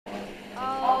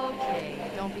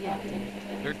don't be a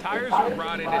dick. Their tires are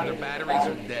rotted and their batteries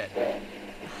are dead.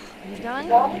 You done?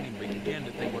 Can't even begin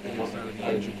to think what the inside of the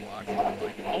engine block is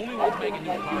like. Only ones making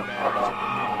new car batteries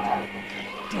are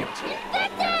the new ones.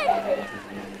 Damn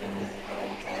it!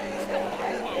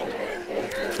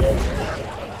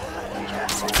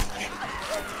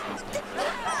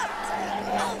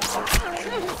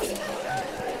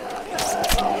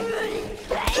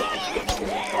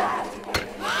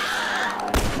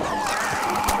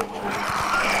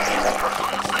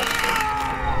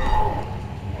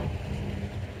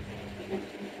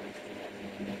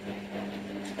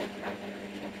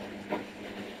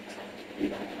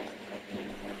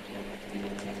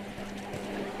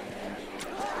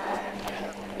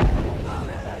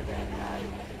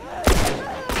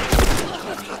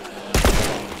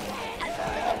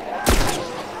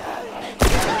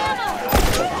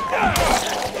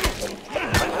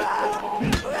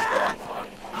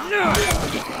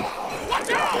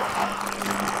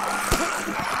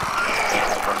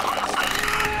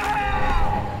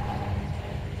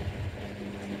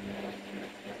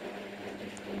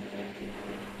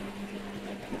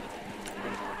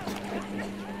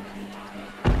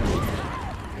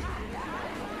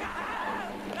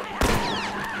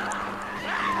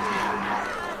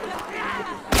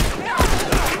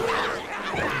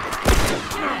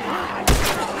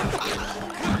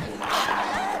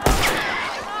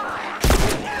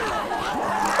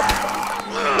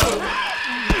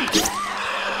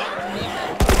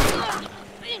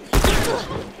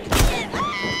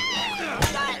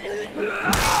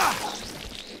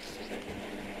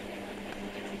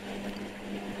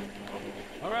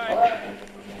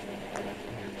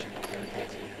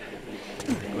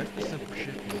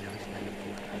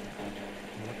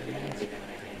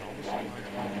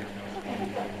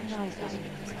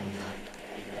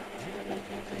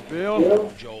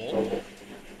 Bill? Joel,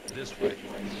 this way.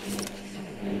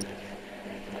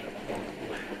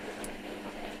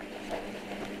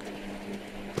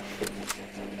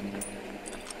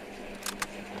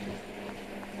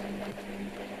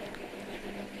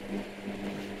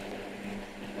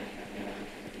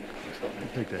 I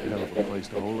think that hell of a place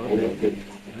to hold up in.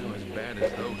 Well, as bad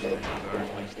as those things are,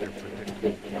 at least they're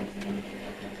predictable.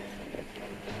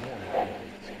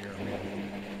 Scare me.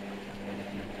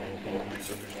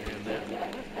 Understand that?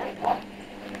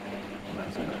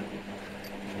 That's good.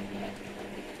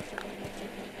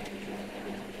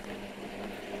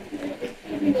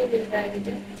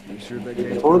 You sure that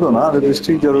game? छोड़ दो ना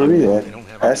lipstick जरूरी है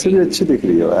ऐसे भी अच्छी दिख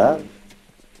रही हो यार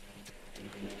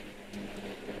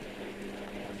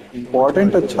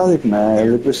इम्पोर्टेंट अच्छा दिखना है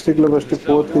लिपस्टिक लिपस्टिक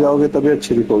पोत के जाओगे तभी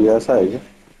अच्छी दिखोगे ऐसा है क्या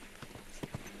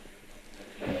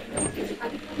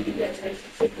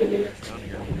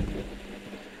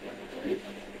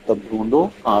तब ढूंढो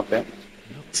कहाँ पे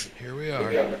Here we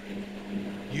are.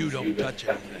 You don't touch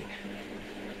anything.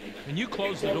 Can you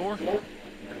close the door?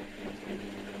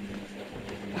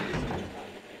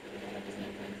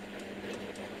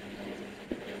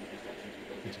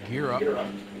 Let's gear up.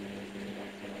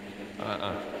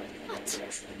 What?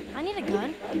 I need a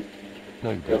gun.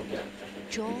 No, you don't.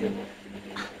 Joel,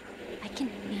 I can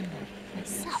handle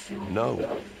myself.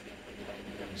 No.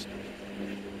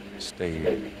 Stay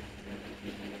here.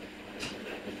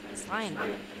 Fine.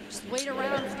 Just wait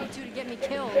around for you two to get me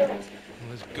killed. Well,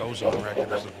 this goes on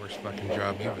record as the worst fucking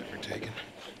job you've ever taken.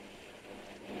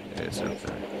 It's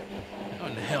okay. How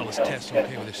in the hell is Tess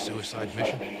okay with this suicide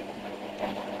mission?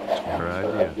 It's your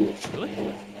idea. Really?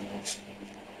 Well,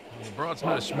 the broad's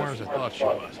not as smart as I thought she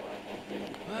was.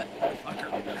 But, fuck her.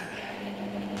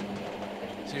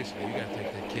 Seriously, you gotta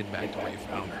take that kid back to where you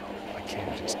found her. I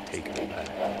can't just take her back.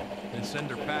 Then send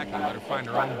her packing and let her find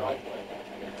her own way.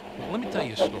 Well, let me tell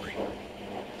you a story.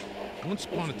 Once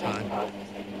upon a time,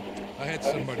 I had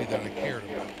somebody that I cared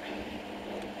about.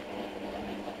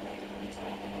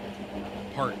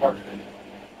 Partner.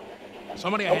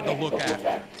 Somebody I had to look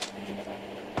after.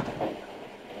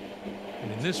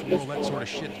 And in this world, that sort of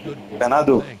shit's good for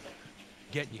one thing.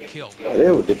 Getting you killed. अरे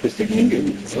वो lipstick नहीं You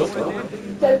know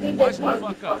what I did? Wised the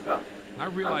fuck up. And I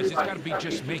realized it's gotta be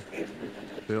just me.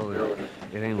 Bill,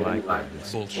 it ain't like that.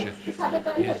 It's Bullshit.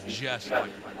 It's just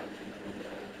like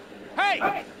that.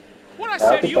 Hey! What'd I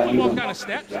say to you when you walked down the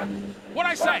steps?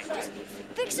 What'd I say?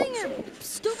 Fixing your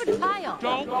stupid pile.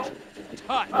 Don't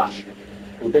touch.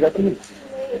 उठेगा तो नहीं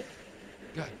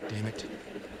God damn it.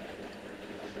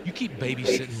 You keep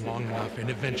babysitting long enough and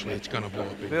eventually it's gonna blow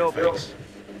up in your face.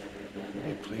 Will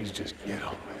you please just get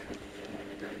on with it?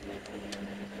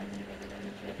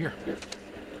 Here.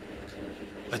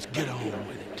 Let's get on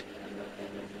with it.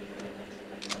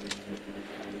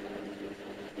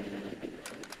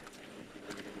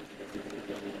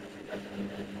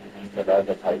 Right,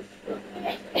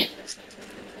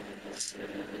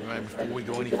 before we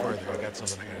go any further, I got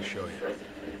something I gotta show you.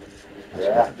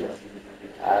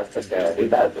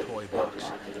 Toy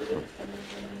box.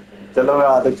 चलो मैं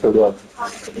आगे छोड़ू अब